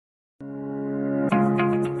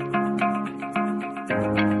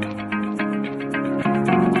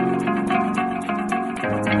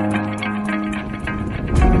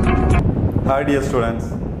Hi dear students,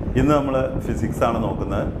 ഇന്ന് നമ്മൾ physics ആണ്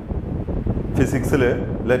നോക്കുന്നത്. ഫിസിക്സിൽ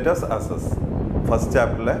ലെറ്റ് us assess ഫസ്റ്റ്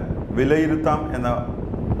ചാപ്റ്ററിലെ വിലയിരുത്താം എന്ന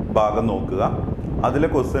ഭാഗം നോക്കുക. അതിലെ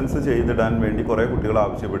ക്വസ്റ്റ്യൻസ് ചെയ്തിടാൻ വേണ്ടി കുറേ കുട്ടികൾ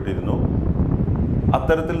ആവശ്യപ്പെട്ടിരുന്നു.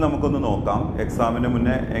 അത്തരത്തിൽ നമുക്കൊന്ന് നോക്കാം. എക്സാമിന്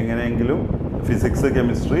മുന്നേ എങ്ങനെയെങ്കിലും ഫിസിക്സ്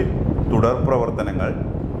കെമിസ്ട്രി തുടർ പ്രവർത്തനങ്ങൾ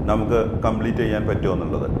നമുക്ക് കംപ്ലീറ്റ് ചെയ്യാൻ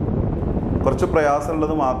പറ്റുമെന്നുള്ളത്. കുറച്ച്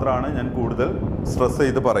പ്രയാസമുള്ളത് മാത്രമാണ് ഞാൻ കൂടുതൽ സ്ട്രെസ്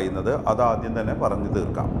ചെയ്ത് പറയുന്നത്. അത് ആദ്യം തന്നെ പറഞ്ഞു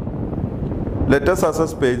തീർക്കാം. Let us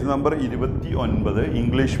assess page number 29.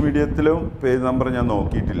 English മീഡിയത്തിലും page number ഞാൻ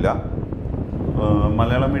നോക്കിയിട്ടില്ല.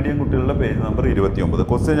 മലയാളം മീഡിയം കുട്ടികളുടെ പേജ് നമ്പർ 29.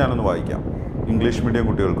 ക്വസ്റ്റ്യൻ ഞാനൊന്ന് വായിക്കാം ഇംഗ്ലീഷ് മീഡിയം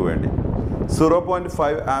കുട്ടികൾക്ക് വേണ്ടി.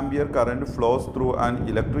 0.5 ampere current flows through an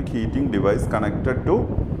electric heating device connected to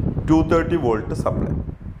 230 volt supply.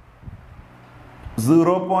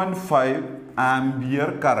 0.5 ampere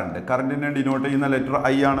കറണ്ടിനെ denote ചെയ്യുന്ന ലെറ്റർ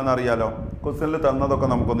ഐ ആണെന്ന് അറിയാലോ. ക്വസ്റ്റ്യനിൽ തന്നതൊക്കെ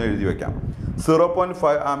നമുക്കൊന്ന് എഴുതി വെക്കാം.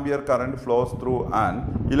 0.5 ampere current flows through an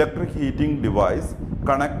electric heating device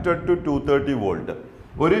connected to 230 volt.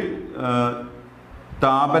 ഒരു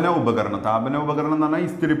താപന ഉപകരണം എന്ന് പറഞ്ഞാൽ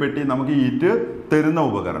ഇസ്തിരിപ്പെട്ടി, നമുക്ക് ഹീറ്റ് തരുന്ന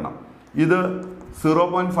ഉപകരണം. ഇത്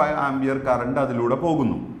 0.5 ആംപിയർ കറണ്ട് അതിലൂടെ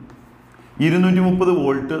പോകുന്നു. 230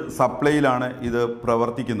 വോൾട്ട് സപ്ലൈയിലാണ് ഇത്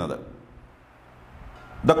പ്രവർത്തിക്കുന്നത്.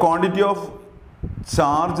 The quantity of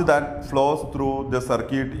charge that flows through the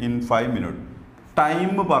circuit in 5 minutes.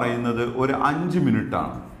 Time പറയുന്നത് ഒരു 5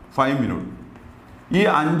 മിനിറ്റാണ്. 5 മിനിറ്റ്. ഈ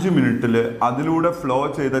 5 മിനിറ്റിൽ അതിലൂടെ ഫ്ലോ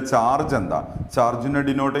ചെയ്ത ചാർജ് എന്താ? ചാർജിനെ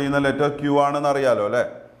ഡിനോട്ട് ചെയ്യുന്ന ലെറ്റർ ക്യൂ ആണെന്ന് അറിയാലോ അല്ലേ.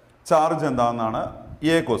 ചാർജ് എന്താണെന്നാണ്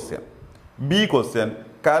A question. B question,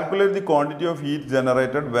 calculate the quantity of heat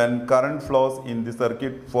generated when current flows in the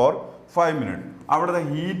circuit four 5 minute. അവിടുത്തെ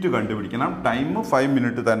ഹീറ്റ് കണ്ടുപിടിക്കണം. ടൈം 5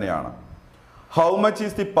 മിനിറ്റ് തന്നെയാണ്. How much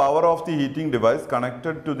is the power of the heating device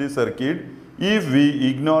connected to the circuit if we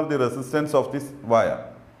ignore the resistance of this wire?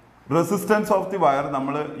 Resistance of the wire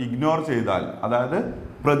നമ്മൾ ignore ചെയ്താൽ, അതായത്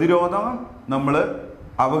പ്രതിരോധം നമ്മൾ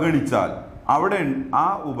അവഗണിച്ചാൽ അവിടെ ആ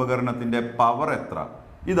ഉപകരണത്തിൻ്റെ പവർ എത്ര?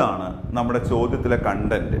 ഇതാണ് നമ്മുടെ ചോദ്യത്തിലെ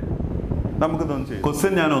കണ്ടന്റ്. നമുക്കിതൊന്നും ചെയ്യാം.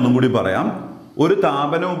 ക്വസ്റ്റ്യൻ ഞാൻ ഒന്നും കൂടി പറയാം. ഒരു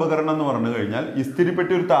താപന ഉപകരണം എന്ന് പറഞ്ഞു കഴിഞ്ഞാൽ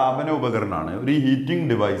ഇസ്തിരിപ്പെട്ടി ഒരു താപന ഉപകരണമാണ്, ഒരു ഹീറ്റിംഗ്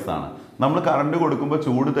ഡിവൈസ് ആണ്. നമ്മൾ കറണ്ട് കൊടുക്കുമ്പോൾ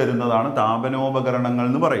ചൂട് തരുന്നതാണ് താപനോപകരണങ്ങൾ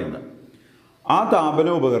എന്ന് പറയുന്നത്. ആ താപന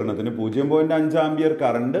ഉപകരണത്തിന് 0.5 ആംപിയർ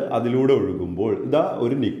കറണ്ട് അതിലൂടെ ഒഴുകുമ്പോൾ, ഇതാ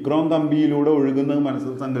ഒരു നിക്രോം കമ്പിയിലൂടെ ഒഴുകുന്നത്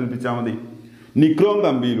മനസ്സിൽ സങ്കല്പിച്ചാൽ മതി. നിക്രോം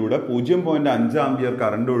കമ്പിയിലൂടെ 0.5 ആംപിയർ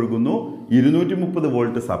കറണ്ട് ഒഴുകുന്നു. 230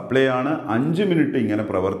 വോൾട്ട് സപ്ലൈ ആണ്. 5 മിനിറ്റ് ഇങ്ങനെ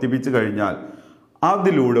പ്രവർത്തിപ്പിച്ചു കഴിഞ്ഞാൽ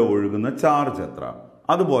അതിലൂടെ ഒഴുകുന്ന ചാർജ് എത്ര?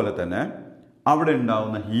 അതുപോലെ തന്നെ അവിടെ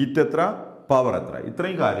ഉണ്ടാവുന്ന ഹീറ്റ് എത്ര, പവർ എത്ര?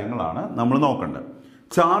 ഇത്രയും കാര്യങ്ങളാണ് നമ്മൾ നോക്കേണ്ടത്.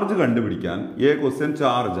 ചാർജ് കണ്ടുപിടിക്കാൻ ക്വസ്റ്റ്യൻ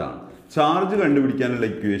ചാർജാണ്. ചാർജ് കണ്ടുപിടിക്കാനുള്ള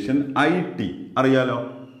ഇക്വേഷൻ IT അറിയാലോ.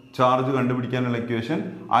 ചാർജ് കണ്ടുപിടിക്കാനുള്ള ഇക്വേഷൻ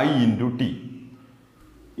I × T.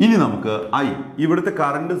 ഇനി നമുക്ക് ഇവിടുത്തെ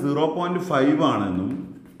കറണ്ട് 0.5 ആണെന്നും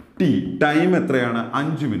ടൈം എത്രയാണ്?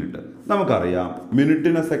 5 മിനിറ്റ്. നമുക്കറിയാം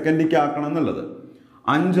മിനിറ്റിനെ സെക്കൻഡിലേക്ക് ആക്കണം എന്നുള്ളത്.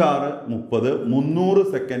 5 6 30 300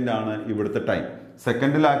 സെക്കൻഡാണ് ഇവിടുത്തെ ടൈം.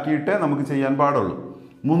 സെക്കൻഡിലാക്കിയിട്ടേ നമുക്ക് ചെയ്യാൻ പാടുള്ളൂ.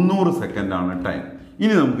 300 സെക്കൻഡാണ് ടൈം.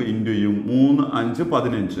 ഇനി നമുക്ക് ഇൻറ്റു ചെയ്യും. 3 5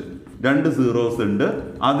 15 2 സീറോസ് ഉണ്ട്.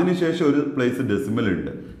 അതിനുശേഷം ഒരു പ്ലേസ് ഡെസിമൽ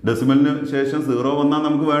ഉണ്ട്. ഡെസിമലിന് ശേഷം 0 വന്നാൽ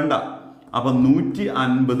നമുക്ക് വേണ്ട. അപ്പം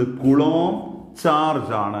 150 കുളോം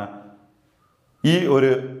ചാർജാണ്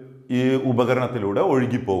ഈ ഉപകരണത്തിലൂടെ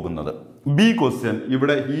ഒഴുകിപ്പോകുന്നത്. ബി ക്വസ്റ്റ്യൻ,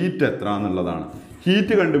 ഇവിടെ ഹീറ്റ് എത്ര എന്നുള്ളതാണ്.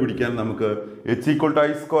 ഹീറ്റ് കണ്ടുപിടിക്കാൻ നമുക്ക് H =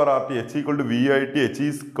 I² RT, H = VIT, H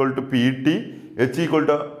 = PT, H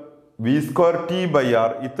 =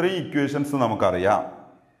 V²T/R. ഇത്രയും ഇക്വേഷൻസ് നമുക്കറിയാം.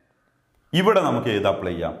 ഇവിടെ നമുക്ക് ഏത്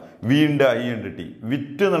അപ്ലൈ ചെയ്യാം? V ഉണ്ട്, I ഉണ്ട്, T.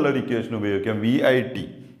 വിറ്റ് എന്നുള്ളൊരു ഇക്വേഷൻ ഉപയോഗിക്കാം. VIT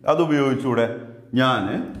അത് ഉപയോഗിച്ചൂടെ? ഞാൻ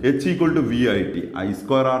H = VIT,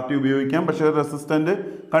 I² RT ഉപയോഗിക്കാം. പക്ഷേ റെസിസ്റ്റന്റ്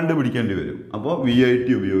കണ്ടുപിടിക്കേണ്ടി വരും. അപ്പോൾ VIT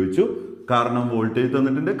ഉപയോഗിച്ചു. കാരണം വോൾട്ടേജ്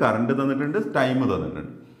തന്നിട്ടുണ്ട്, കറണ്ട് തന്നിട്ടുണ്ട്, ടൈം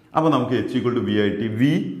തന്നിട്ടുണ്ട്. അപ്പോൾ നമുക്ക് H = VIT. V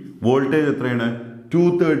വോൾട്ടേജ് എത്രയാണ്?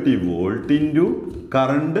 230 വോൾട്ട് ഇൻറ്റു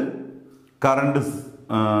കറണ്ട്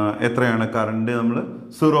എത്രയാണ്? കറണ്ട് നമ്മൾ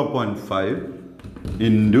 0.5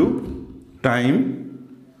 ഇൻറ്റു ടൈം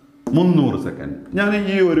 300 സെക്കൻഡ്. ഞാൻ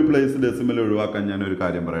ഈ ഒരു പ്ലേസ് ഡെസിമൽ ഒഴിവാക്കാൻ ഞാനൊരു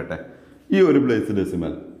കാര്യം പറയട്ടെ. ഈ ഒരു പ്ലേസ്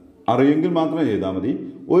ഡെസിമൽ അറിയെങ്കിൽ മാത്രം ചെയ്താൽ മതി.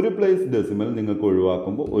 ഒരു പ്ലേസ് ഡെസിമൽ നിങ്ങൾക്ക്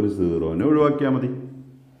ഒഴിവാക്കുമ്പോൾ ഒരു സീറോനെ ഒഴിവാക്കിയാൽ മതി.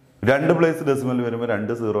 2 പ്ലേസ് ഡെസിമൽ വരുമ്പോൾ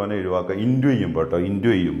 2 സീറോനെ ഒഴിവാക്കുക. ഇൻറ്റു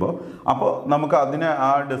ചെയ്യുമ്പോൾ അപ്പോൾ നമുക്ക് അതിനെ ആ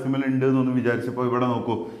ഡെസിമൽ ഉണ്ട് എന്നൊന്ന് വിചാരിച്ചപ്പോൾ ഇവിടെ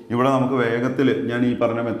നോക്കൂ. ഇവിടെ നമുക്ക് വേഗത്തിൽ ഞാൻ ഈ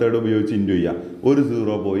പറഞ്ഞ മെത്തേഡ് ഉപയോഗിച്ച് ഇൻറ്റു ചെയ്യാം. ഒരു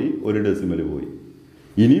സീറോ പോയി, ഒരു ഡെസിമൽ പോയി.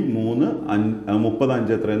 ഇനി 3 30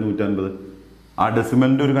 5 എത്ര? 150. ആ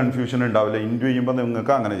ഡെസിമലിൻ്റെ ഒരു കൺഫ്യൂഷൻ ഉണ്ടാവില്ല. ഇൻറ്റു ചെയ്യുമ്പോൾ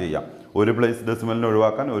നിങ്ങൾക്ക് അങ്ങനെ ചെയ്യാം. ഒരു പ്ലേസ് ഡെസിമലിനെ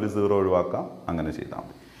ഒഴിവാക്കാൻ ഒരു സീറോ ഒഴിവാക്കാം. അങ്ങനെ ചെയ്താൽ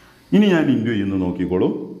മതി. ഇനി ഞാൻ ഇൻറ്റു ചെയ്യുന്നു നോക്കിക്കോളൂ.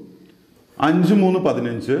 5 3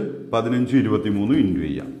 15 15 23 ഇൻറ്റു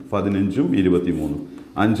ചെയ്യാം. 15 23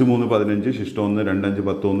 5 3 15 ശിഷ്ടം 1 2 5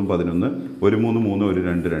 10 1 11 1 3 3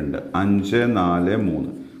 1 2 2 5 4 3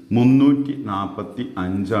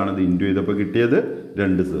 345 ആണ് ഇത് ഇൻറ്റു ചെയ്തപ്പോൾ കിട്ടിയത്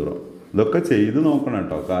 2 0. ഇതൊക്കെ ചെയ്ത് നോക്കണം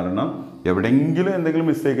കേട്ടോ. കാരണം എവിടെയെങ്കിലും എന്തെങ്കിലും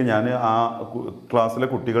മിസ്റ്റേക്ക്, ഞാൻ ആ ക്ലാസ്സിലെ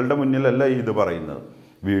കുട്ടികളുടെ മുന്നിലല്ല ഇത് പറയുന്നത്,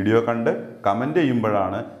 വീഡിയോ കണ്ട് കമൻറ്റ്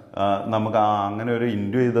ചെയ്യുമ്പോഴാണ് നമുക്ക് അങ്ങനെ ഒരു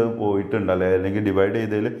ഇൻറ്റു ചെയ്ത് പോയിട്ടുണ്ടല്ലേ അല്ലെങ്കിൽ ഡിവൈഡ്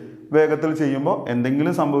ചെയ്തതിൽ വേഗത്തിൽ ചെയ്യുമ്പോൾ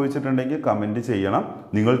എന്തെങ്കിലും സംഭവിച്ചിട്ടുണ്ടെങ്കിൽ കമൻറ്റ് ചെയ്യണം.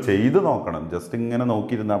 നിങ്ങൾ ചെയ്ത് നോക്കണം, ജസ്റ്റ് ഇങ്ങനെ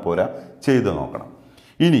നോക്കിയിരുന്നാൽ പോരാ, ചെയ്ത് നോക്കണം.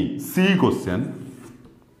 ഇനി സി ക്വസ്റ്റ്യൻ,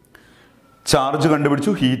 ചാർജ്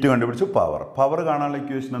കണ്ടുപിടിച്ചു, ഹീറ്റ് കണ്ടുപിടിച്ചു, പവർ കാണാനുള്ള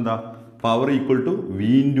ഇക്വേഷൻ എന്താ? Power equal to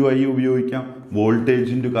V into I ഉപയോഗിക്കാം, വോൾട്ടേജ്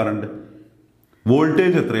ഇൻറ്റു കറണ്ട്.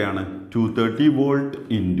 വോൾട്ടേജ് എത്രയാണ്? 230 വോൾട്ട്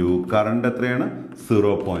ഇൻറ്റു കറണ്ട് എത്രയാണ്?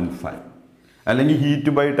 0.5. അല്ലെങ്കിൽ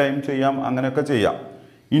ഹീറ്റ് ബൈ ടൈം ചെയ്യാം, അങ്ങനെയൊക്കെ ചെയ്യാം.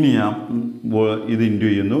 ഇനി ഞാൻ ഇത് ഇൻറ്റു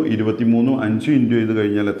ചെയ്യുന്നു, 23 5 ഇൻറ്റു ചെയ്ത്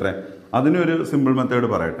കഴിഞ്ഞാൽ എത്ര? അതിനൊരു സിമ്പിൾ മെത്തേഡ്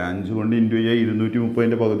പറയട്ടെ. 5 കൊണ്ട് ഇൻറ്റു ചെയ്യുക,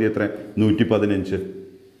 230ൻ്റെ പകുതി എത്ര? 115.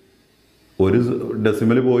 ഒരു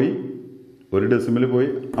ഡെസിമൽ പോയി,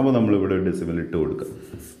 അപ്പോൾ നമ്മളിവിടെ ഡെസിമൽ ഇട്ട് കൊടുക്കുക.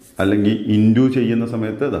 അല്ലെങ്കിൽ ഇൻറ്റു ചെയ്യുന്ന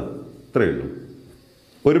സമയത്ത് ഇതാ ഇത്രയേ ഉള്ളൂ.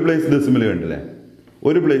 ഒരു പ്ലേസ് ഡെസിമൽ കണ്ടില്ലേ?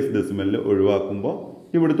 ഒരു പ്ലേസ് ഡെസിമലിൽ ഒഴിവാക്കുമ്പോൾ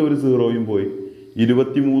ഇവിടുത്തെ ഒരു സീറോയും പോയി.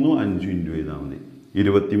 23 5 ഇൻറ്റു ചെയ്താൽ മതി.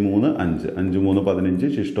 23 5 5 3 15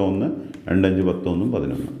 ശിഷ്ടം 1 2 5 10 1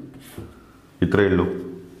 11. ഇത്രയേ ഉള്ളൂ.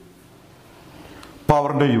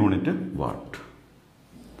 പവറിൻ്റെ യൂണിറ്റ് വാട്ട്.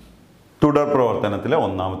 തുടർ പ്രവർത്തനത്തിലെ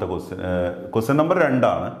ഒന്നാമത്തെ ക്വസ്റ്റ്യൻ നമ്പർ 2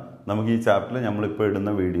 ആണ്. നമുക്ക് ഈ ചാപ്റ്ററിൽ നമ്മളിപ്പോൾ ഇടുന്ന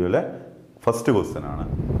വീഡിയോയിലെ ഫസ്റ്റ് ക്വസ്റ്റ്യൻ ആണ്.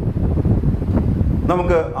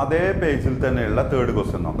 നമുക്ക് അതേ പേജിൽ തന്നെയുള്ള തേർഡ്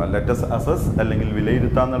ക്വസ്റ്റ്യൻ നോക്കാം. ലെറ്റസ് അസസ് അല്ലെങ്കിൽ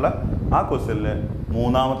വിലയിരുത്താന്നുള്ള ആ ക്വസ്റ്റ്യനിൽ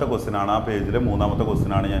മൂന്നാമത്തെ ക്വസ്റ്റ്യൻ ആണ്. ആ പേജിലെ മൂന്നാമത്തെ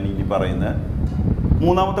ക്വസ്റ്റ്യൻ ആണ് ഞാൻ ഇനി പറയുന്നത്.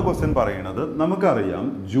 മൂന്നാമത്തെ ക്വസ്റ്റ്യൻ പറയുന്നത്, നമുക്കറിയാം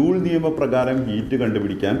ജൂൾ നിയമപ്രകാരം ഹീറ്റ്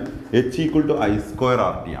കണ്ടുപിടിക്കാൻ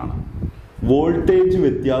H=I²RT ആണ്. വോൾട്ടേജ്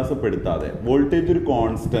വ്യത്യാസപ്പെടുത്താതെ, വോൾട്ടേജ് ഒരു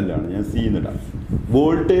കോൺസ്റ്റന്റ് ആണ്, ഞാൻ സി എന്നിടാം.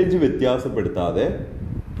 വോൾട്ടേജ് വ്യത്യാസപ്പെടുത്താതെ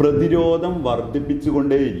പ്രതിരോധം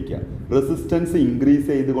വർദ്ധിപ്പിച്ചുകൊണ്ടേയിരിക്കുക, റെസിസ്റ്റൻസ് ഇൻക്രീസ്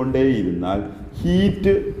ചെയ്തുകൊണ്ടേയിരുന്നാൽ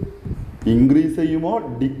ഹീറ്റ് ഇൻക്രീസ് ചെയ്യുമോ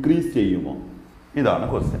ഡിക്രീസ് ചെയ്യുമോ? ഇതാണ്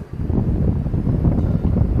ക്വസ്റ്റ്യൻ.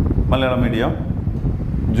 മലയാളം മീഡിയം.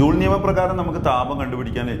 ജൂൾ നിയമപ്രകാരം നമുക്ക് താപം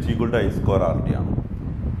കണ്ടുപിടിക്കാൻ H=I²RT ആണ്.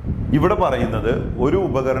 ഇവിടെ പറയുന്നത് ഒരു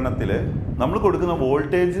ഉപകരണത്തിൽ നമ്മൾ കൊടുക്കുന്ന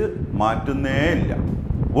വോൾട്ടേജ് മാറ്റുന്നേ ഇല്ല.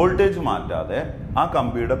 വോൾട്ടേജ് മാറ്റാതെ ആ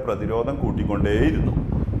കമ്പിയുടെ പ്രതിരോധം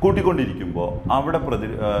കൂട്ടിക്കൊണ്ടിരിക്കുമ്പോൾ അവിടെ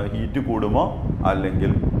ഹീറ്റ് കൂടുമോ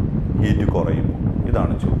അല്ലെങ്കിൽ ഹീറ്റ് കുറയുമോ?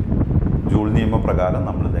 ഇതാണ് ചോദ്യം. ജൂൾ നിയമപ്രകാരം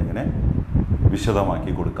നമ്മളിതെങ്ങനെ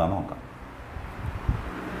വിശദമാക്കി കൊടുക്കാൻ നോക്കാം.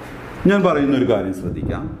 ഞാൻ പറയുന്ന ഒരു കാര്യം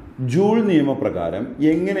ശ്രദ്ധിക്കാം. ജൂൾ നിയമപ്രകാരം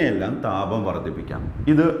എങ്ങനെയെല്ലാം താപം വർദ്ധിപ്പിക്കാം,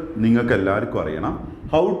 ഇത് നിങ്ങൾക്ക് എല്ലാവർക്കും അറിയണം.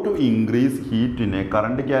 How to increase heat in A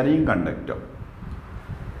current carrying conductor.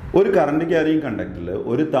 ഒരു കറണ്ട് ക്യാരിയിങ് കണ്ടക്ടറിൽ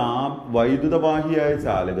ഒരു വൈദ്യുതവാഹിയായ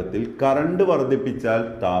ചാലകത്തിൽ കറണ്ട് വർദ്ധിപ്പിച്ചാൽ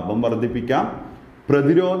താപം വർദ്ധിപ്പിക്കാം,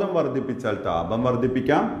 പ്രതിരോധം വർദ്ധിപ്പിച്ചാൽ താപം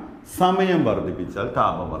വർദ്ധിപ്പിക്കാം, സമയം വർദ്ധിപ്പിച്ചാൽ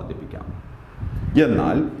താപം വർദ്ധിപ്പിക്കാം.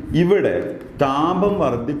 എന്നാൽ ഇവിടെ താപം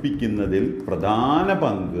വർദ്ധിപ്പിക്കുന്നതിൽ പ്രധാന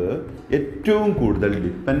പങ്ക് ഏറ്റവും കൂടുതൽ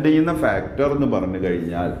ഡിപ്പെൻഡ് ചെയ്യുന്ന ഫാക്ടർ എന്ന് പറഞ്ഞു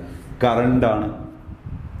കഴിഞ്ഞാൽ കറണ്ടാണ്.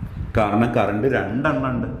 കാരണം കറണ്ട്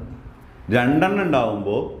രണ്ടെണ്ണം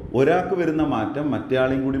ഉണ്ടാവുമ്പോൾ ഒരാൾക്ക് വരുന്ന മാറ്റം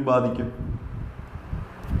മറ്റേയാളെയും കൂടി ബാധിക്കും,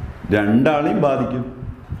 രണ്ടാളെയും ബാധിക്കും.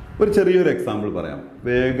 ഒരു ചെറിയൊരു എക്സാമ്പിൾ പറയാം,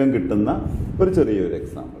 വേഗം കിട്ടുന്ന ഒരു ചെറിയൊരു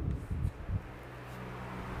എക്സാമ്പിൾ.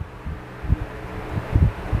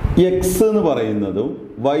 എക്സ് എന്ന് പറയുന്നതും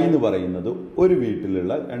വൈ എന്ന് പറയുന്നതും ഒരു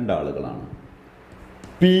വീട്ടിലുള്ള രണ്ടാളുകളാണ്.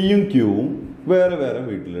 പിയും ക്യൂവും വേറെ വേറെ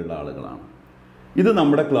വീട്ടിലുള്ള ആളുകളാണ്. ഇത്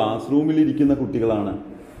നമ്മുടെ ക്ലാസ് റൂമിൽ ഇരിക്കുന്ന കുട്ടികളാണ്.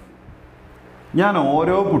 ഞാൻ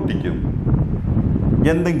ഓരോ കുട്ടിക്കും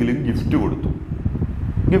എന്തെങ്കിലും ഗിഫ്റ്റ് കൊടുത്തു.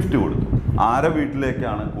 ആരെ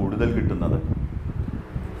വീട്ടിലേക്കാണ് കൂടുതൽ കിട്ടുന്നത്?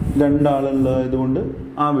 രണ്ടാളുള്ളതുകൊണ്ട്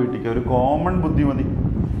ആ വീട്ടിലേക്ക് ഒരു കോമൺ ബുദ്ധി മതി.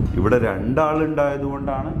 ഇവിടെ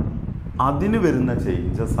രണ്ടാളുണ്ടായതുകൊണ്ടാണ് അതിന് വരുന്ന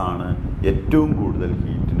ചേഞ്ചസ് ആണ് ഏറ്റവും കൂടുതൽ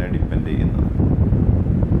ഹീറ്റിനെ ഡിപ്പെൻഡ് ചെയ്യുന്നത്.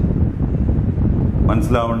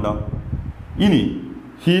 മനസ്സിലാവുണ്ടോ? ഇനി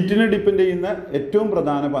ഹീറ്റിനെ ഡിപ്പെൻഡ് ചെയ്യുന്ന ഏറ്റവും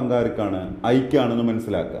പ്രധാന പങ്കാർക്കാണ്? ഐക്കാണെന്ന്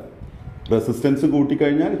മനസ്സിലാക്കുക. റെസിസ്റ്റൻസ്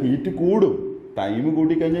കൂട്ടിക്കഴിഞ്ഞാൽ ഹീറ്റ് കൂടും, ടൈം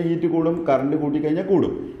കൂട്ടിക്കഴിഞ്ഞാൽ ഹീറ്റ് കൂടും, കറണ്ട് കൂട്ടിക്കഴിഞ്ഞാൽ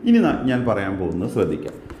കൂടും. ഇനി ഞാൻ പറയാൻ പോകുന്നത്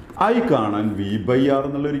ശ്രദ്ധിക്കാം. ഐ കാണാൻ V/R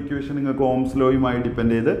എന്നുള്ളൊരു ഇക്വേഷൻ നിങ്ങൾക്ക് ഓംസ് ലോയുമായി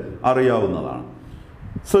ഡിപ്പെൻഡ് ചെയ്ത് അറിയാവുന്നതാണ്.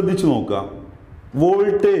 ശ്രദ്ധിച്ചു നോക്കുക.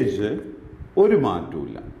 വോൾട്ടേജ് ഒരു മാറ്റവും.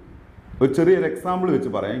 ഒരു ചെറിയൊരു എക്സാമ്പിൾ വെച്ച്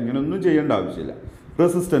പറയാം, ഇങ്ങനെയൊന്നും ചെയ്യേണ്ട ആവശ്യമില്ല.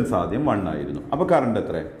 റെസിസ്റ്റൻസ് ആദ്യം 1 ആയിരുന്നു, അപ്പോൾ കറണ്ട്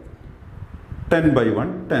എത്ര?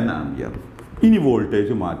 10/1 10 ആംപിയർ. ഇനി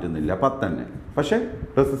വോൾട്ടേജ് മാറ്റുന്നില്ല, 10 തന്നെ, പക്ഷേ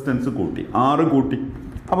റെസിസ്റ്റൻസ് കൂട്ടി, 6 കൂട്ടി.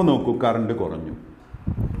 അപ്പോൾ നോക്കൂ, കറണ്ട് കുറഞ്ഞു.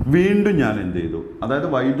 വീണ്ടും ഞാൻ എന്ത് ചെയ്തു? അതായത്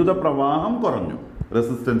വൈദ്യുത പ്രവാഹം കുറഞ്ഞു.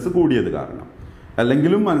 റെസിസ്റ്റൻസ് കൂടിയത് കാരണം.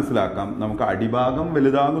 അല്ലെങ്കിലും മനസ്സിലാക്കാം, നമുക്ക് അടിഭാഗം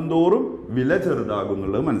വലുതാകും തോറും വില ചെറുതാകും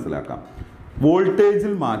എന്നുള്ളത് മനസ്സിലാക്കാം.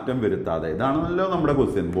 വോൾട്ടേജിൽ മാറ്റം വരുത്താതെ, ഇതാണല്ലോ നമ്മുടെ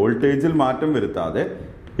ക്വസ്റ്റ്യൻ, വോൾട്ടേജിൽ മാറ്റം വരുത്താതെ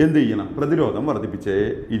എന്ത് ചെയ്യണം? പ്രതിരോധം വർദ്ധിപ്പിച്ചേ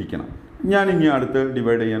ഇരിക്കണം. ഞാൻ ഇനി അടുത്ത്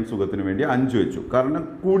ഡിവൈഡ് ചെയ്യാൻ സുഖത്തിന് വേണ്ടി 5 വെച്ചു, കാരണം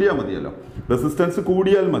കൂടിയാൽ മതിയല്ലോ, റെസിസ്റ്റൻസ്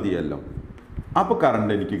കൂടിയാൽ മതിയല്ലോ. അപ്പോൾ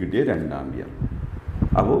കറണ്ട് എനിക്ക് കിട്ടിയ 2 ആമ്പിയർ.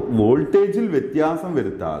 അപ്പോൾ വോൾട്ടേജിൽ വ്യത്യാസം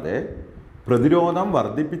വരുത്താതെ പ്രതിരോധം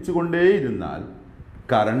വർദ്ധിപ്പിച്ചുകൊണ്ടേയിരുന്നാൽ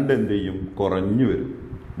കറണ്ട് എന്ത് ചെയ്യും? കുറഞ്ഞു വരും,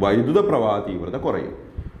 വൈദ്യുത പ്രവാഹ തീവ്രത കുറയും.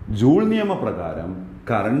 ജൂൾ നിയമപ്രകാരം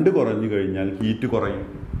കറണ്ട് കുറഞ്ഞു കഴിഞ്ഞാൽ ഹീറ്റ് കുറയും.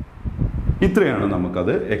 ഇത്രയാണ്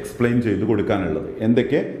നമുക്കത് എക്സ്പ്ലെയിൻ ചെയ്ത് കൊടുക്കാനുള്ളത്.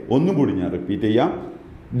 എന്തൊക്കെ? ഒന്നും കൂടി ഞാൻ റിപ്പീറ്റ് ചെയ്യാം.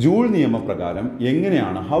 ജൂൾ നിയമപ്രകാരം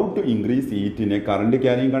എങ്ങനെയാണ് how to increase heat in A current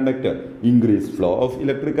carrying conductor? Increase flow of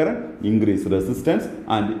electric current, increase resistance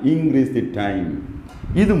and increase the time.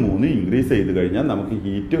 ഇത് 3 ഇൻക്രീസ് ചെയ്ത് കഴിഞ്ഞാൽ നമുക്ക്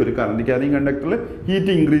ഹീറ്റ്, ഒരു കറണ്ട് ക്യാരിങ് കണ്ടക്ടറിൽ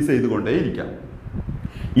ഹീറ്റ് ഇൻക്രീസ് ചെയ്തുകൊണ്ടേയിരിക്കാം.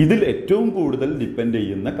 ഇതിൽ ഏറ്റവും കൂടുതൽ ഡിപ്പെൻഡ്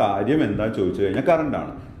ചെയ്യുന്ന കാര്യം എന്താ ചോദിച്ചു കഴിഞ്ഞാൽ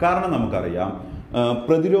കറണ്ടാണ്. കാരണം നമുക്കറിയാം,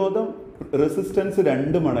 പ്രതിരോധം റെസിസ്റ്റൻസ്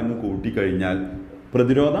 2 മടങ്ങ് കൂട്ടിക്കഴിഞ്ഞാൽ,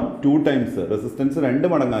 പ്രതിരോധം 2 times റെസിസ്റ്റൻസ് 2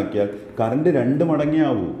 മടങ്ങാക്കിയാൽ കറണ്ട് 2 മടങ്ങേ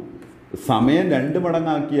ആവൂ. സമയം 2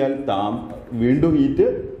 മടങ്ങാക്കിയാൽ വീണ്ടും ഹീറ്റ്,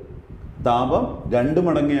 താപം 2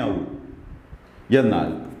 മടങ്ങേ ആവൂ. എന്നാൽ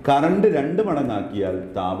കറണ്ട് 2 മടങ്ങാക്കിയാൽ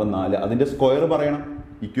താപം 4. അതിൻ്റെ സ്ക്വയർ പറയണം.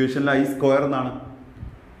 ഇക്വേഷനിൽ I സ്ക്വയർ എന്നാണ്.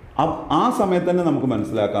 ആ സമയത്ത് തന്നെ നമുക്ക്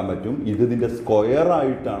മനസ്സിലാക്കാൻ പറ്റും ഇതിൻ്റെ സ്ക്വയർ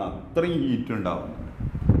ആയിട്ടാണ് അത്രയും ഹീറ്റ് ഉണ്ടാവുന്നത്.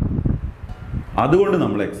 അതുകൊണ്ട്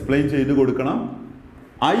നമ്മൾ എക്സ്പ്ലെയിൻ ചെയ്ത് കൊടുക്കണം.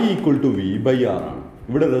 I = V/R ആണ്.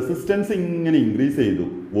 ഇവിടെ റെസിസ്റ്റൻസ് ഇങ്ങനെ ഇൻക്രീസ് ചെയ്തു,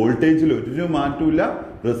 വോൾട്ടേജിൽ ഒരു മാറ്റമില്ല,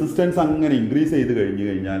 റെസിസ്റ്റൻസ് അങ്ങനെ ഇൻക്രീസ് ചെയ്ത് കഴിഞ്ഞു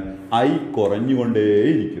കഴിഞ്ഞാൽ I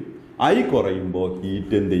കുറഞ്ഞുകൊണ്ടേയിരിക്കും. I കുറയുമ്പോൾ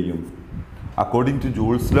ഹീറ്റ് എന്ത് ചെയ്യും? അക്കോർഡിംഗ് ടു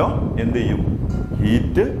ജൂൾസ് ലോ എന്ത് ചെയ്യും?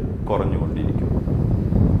 ഹീറ്റ് കുറഞ്ഞുകൊണ്ടിരിക്കും.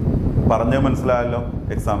 പറഞ്ഞത് മനസ്സിലായല്ലോ?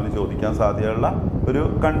 എക്സാമിന് ചോദിക്കാൻ സാധ്യതയുള്ള ഒരു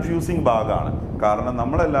കൺഫ്യൂസിങ് ഭാഗമാണ്. കാരണം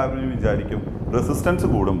നമ്മളെല്ലാവരും വിചാരിക്കും റെസിസ്റ്റൻസ്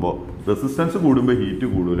കൂടുമ്പോൾ ഹീറ്റ്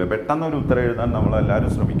കൂടൂല. പെട്ടെന്ന് ഒരു ഉത്തരം എഴുതാൻ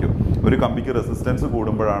നമ്മളെല്ലാവരും ശ്രമിക്കും. ഒരു കമ്പിക്ക് റെസിസ്റ്റൻസ്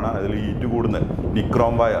കൂടുമ്പോഴാണ് അതിൽ ഹീറ്റ് കൂടുന്നത്.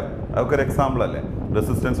 നിക്രോം വയർ അതൊക്കെ ഒരു എക്സാമ്പിൾ അല്ലേ?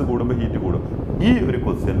 റെസിസ്റ്റൻസ് കൂടുമ്പോൾ ഹീറ്റ് കൂടും. ഈ ഒരു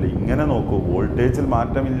ക്വസ്റ്റ്യനിൽ ഇങ്ങനെ നോക്കൂ, വോൾട്ടേജിൽ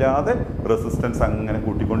മാറ്റമില്ലാതെ റെസിസ്റ്റൻസ് അങ്ങനെ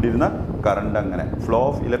കൂട്ടിക്കൊണ്ടിരുന്നാൽ കറണ്ട് അങ്ങനെ ഫ്ലോ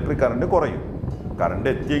ഓഫ് ഇലക്ട്രിക് കറണ്ട് കുറയും. കറണ്ട്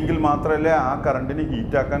എത്തിയെങ്കിൽ മാത്രമല്ലേ ആ കറണ്ടിന്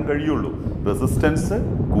ഹീറ്റാക്കാൻ കഴിയുള്ളൂ. റെസിസ്റ്റൻസ്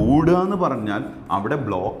കൂടുക എന്ന് പറഞ്ഞാൽ അവിടെ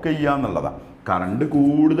ബ്ലോക്ക് ചെയ്യുക എന്നുള്ളതാണ്. കറണ്ട്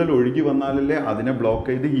കൂടുതൽ ഒഴുകി വന്നാലല്ലേ അതിനെ ബ്ലോക്ക്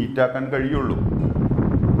ചെയ്ത് ഹീറ്റാക്കാൻ കഴിയുള്ളൂ.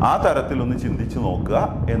 ആ തരത്തിലൊന്ന് ചിന്തിച്ച് നോക്കുക,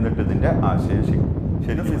 എന്നിട്ട് ഇതിൻ്റെ ആശയം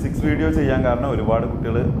ശരി. ഫിസിക്സ് വീഡിയോ ചെയ്യാൻ കാരണം ഒരുപാട്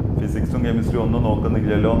കുട്ടികൾ ഫിസിക്സും കെമിസ്ട്രിയും ഒന്നും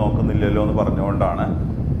നോക്കുന്നില്ലല്ലോ എന്ന് പറഞ്ഞുകൊണ്ടാണ്.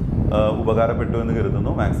 ഉപകാരപ്പെട്ടു എന്ന്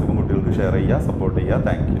കരുതുന്നു. മാക്സിമം കുട്ടികൾക്ക് ഷെയർ ചെയ്യുക, സപ്പോർട്ട് ചെയ്യുക.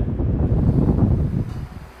 Thank you.